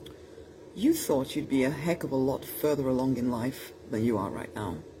You thought you'd be a heck of a lot further along in life than you are right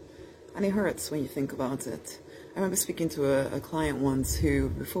now. And it hurts when you think about it. I remember speaking to a client once who,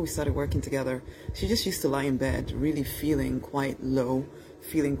 before we started working together, she just used to lie in bed really feeling quite low,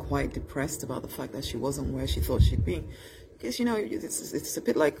 feeling quite depressed about the fact that she wasn't where she thought she'd be. Because, you know, it's a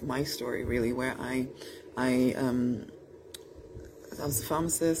bit like my story, really, where I was a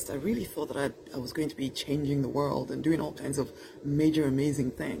pharmacist. I really thought that I was going to be changing the world and doing all kinds of major,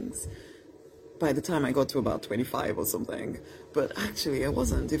 amazing things by the time I got to about 25 or something. But actually, I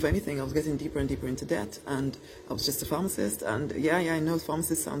wasn't. If anything, I was getting deeper and deeper into debt, and I was just a pharmacist. And yeah, I know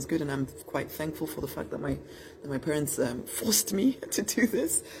pharmacist sounds good, and I'm quite thankful for the fact that my parents forced me to do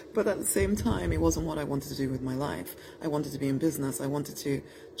this. But at the same time, it wasn't what I wanted to do with my life. I wanted to be in business. I wanted to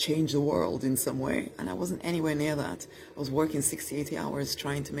change the world in some way, and I wasn't anywhere near that. I was working 60, 80 hours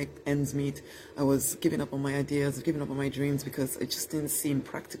trying to make ends meet. I was giving up on my ideas, giving up on my dreams, because it just didn't seem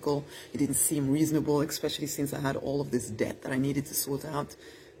practical. It didn't seem reasonable, especially since I had all of this debt that I needed to sort out.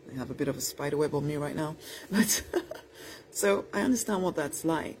 I have a bit of a spider web on me right now. But so I understand what that's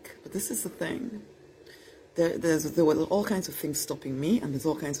like. But this is the thing. There were all kinds of things stopping me, and there's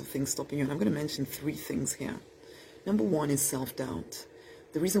all kinds of things stopping you. And I'm going to mention 3 things here. Number 1 is self-doubt.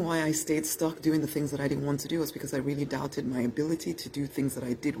 The reason why I stayed stuck doing the things that I didn't want to do was because I really doubted my ability to do things that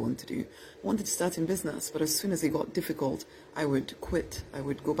I did want to do. I wanted to start in business, but as soon as it got difficult, I would quit. I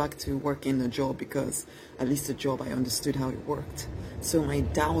would go back to working a job, because at least a job, I understood how it worked. So my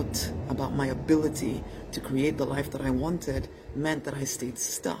doubt about my ability to create the life that I wanted meant that I stayed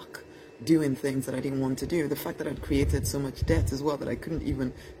stuck doing things that I didn't want to do. The fact that I'd created so much debt as well that I couldn't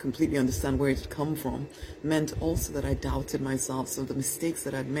even completely understand where it had come from meant also that I doubted myself. So the mistakes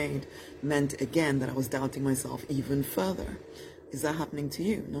that I'd made meant again that I was doubting myself even further. Is that happening to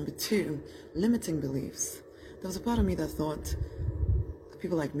you? Number 2, limiting beliefs. There was a part of me that thought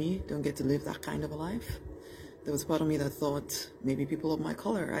people like me don't get to live that kind of a life. There was a part of me that thought maybe people of my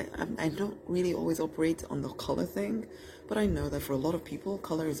color. I don't really always operate on the color thing, but I know that for a lot of people,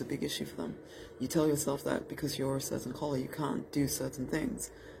 color is a big issue for them. You tell yourself that because you're a certain color, you can't do certain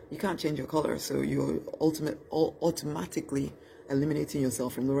things. You can't change your color, so you're automatically eliminating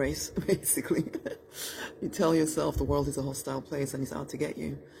yourself from the race, basically. You tell yourself the world is a hostile place and it's out to get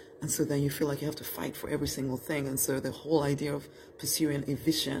you. And so then you feel like you have to fight for every single thing. And so the whole idea of pursuing a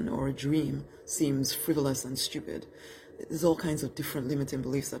vision or a dream seems frivolous and stupid. There's all kinds of different limiting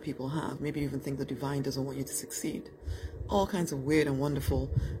beliefs that people have. Maybe you even think the divine doesn't want you to succeed. All kinds of weird and wonderful,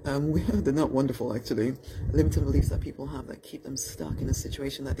 they're not wonderful actually, limiting beliefs that people have that keep them stuck in a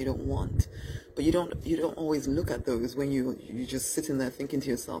situation that they don't want. But you don't always look at those when you're just sitting there thinking to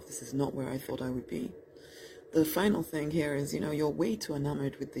yourself, this is not where I thought I would be. The final thing here is, you're way too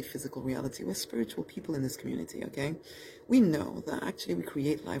enamored with the physical reality. We're spiritual people in this community, okay? We know that actually we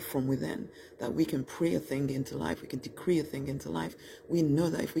create life from within, that we can pray a thing into life, we can decree a thing into life. We know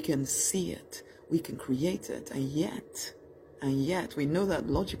that if we can see it, we can create it, and yet we know that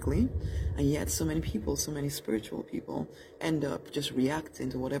logically, and yet so many people, so many spiritual people end up just reacting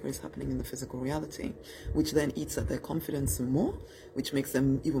to whatever is happening in the physical reality, which then eats at their confidence more, which makes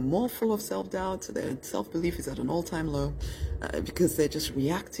them even more full of self-doubt. Their self-belief is at an all-time low, because they're just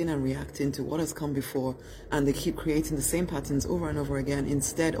reacting and reacting to what has come before, and they keep creating the same patterns over and over again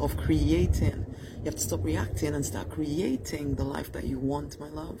instead of creating. You have to stop reacting and start creating the life that you want, my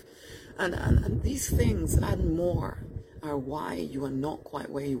love. And these things and more are why you are not quite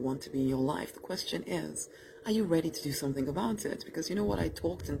where you want to be in your life. The question is, are you ready to do something about it? Because you know what, I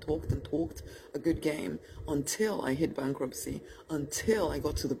talked a good game until I hit bankruptcy, until I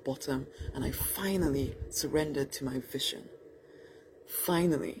got to the bottom, and I finally surrendered to my vision.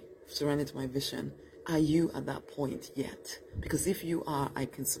 Finally surrendered to my vision. Are you at that point yet? Because if you are, I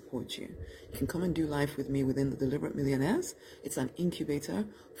can support you. You can come and do life with me within the Deliberate Millionaires. It's an incubator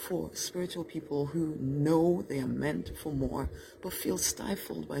for spiritual people who know they are meant for more, but feel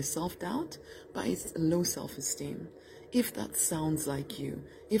stifled by self-doubt, by low self-esteem. If that sounds like you,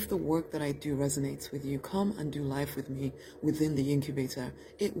 if the work that I do resonates with you, come and do life with me within the incubator.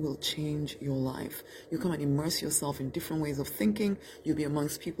 It will change your life. You come and immerse yourself in different ways of thinking. You'll be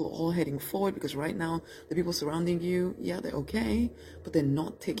amongst people all heading forward, because right now, the people surrounding you, yeah, they're okay, but they're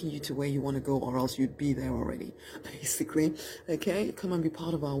not taking you to where you want to go, or else you'd be there already, basically. Okay? Come and be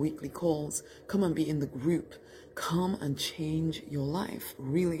part of our weekly calls. Come and be in the group. Come and change your life.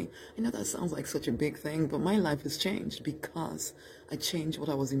 Really, I know that sounds like such a big thing, but my life has changed because I changed what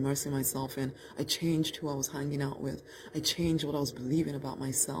I was immersing myself in. I changed who I was hanging out with. I changed what I was believing about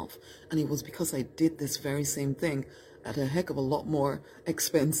myself. And it was because I did this very same thing. at a heck of a lot more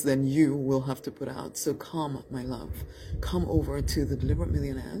expense than you will have to put out. So come, my love, come over to the Deliberate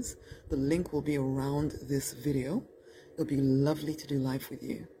Millionaires. The link will be around this video. It'll be lovely to do life with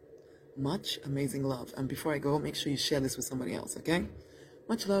you. Much amazing love. And before I go, make sure you share this with somebody else, okay?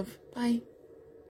 Much love. Bye.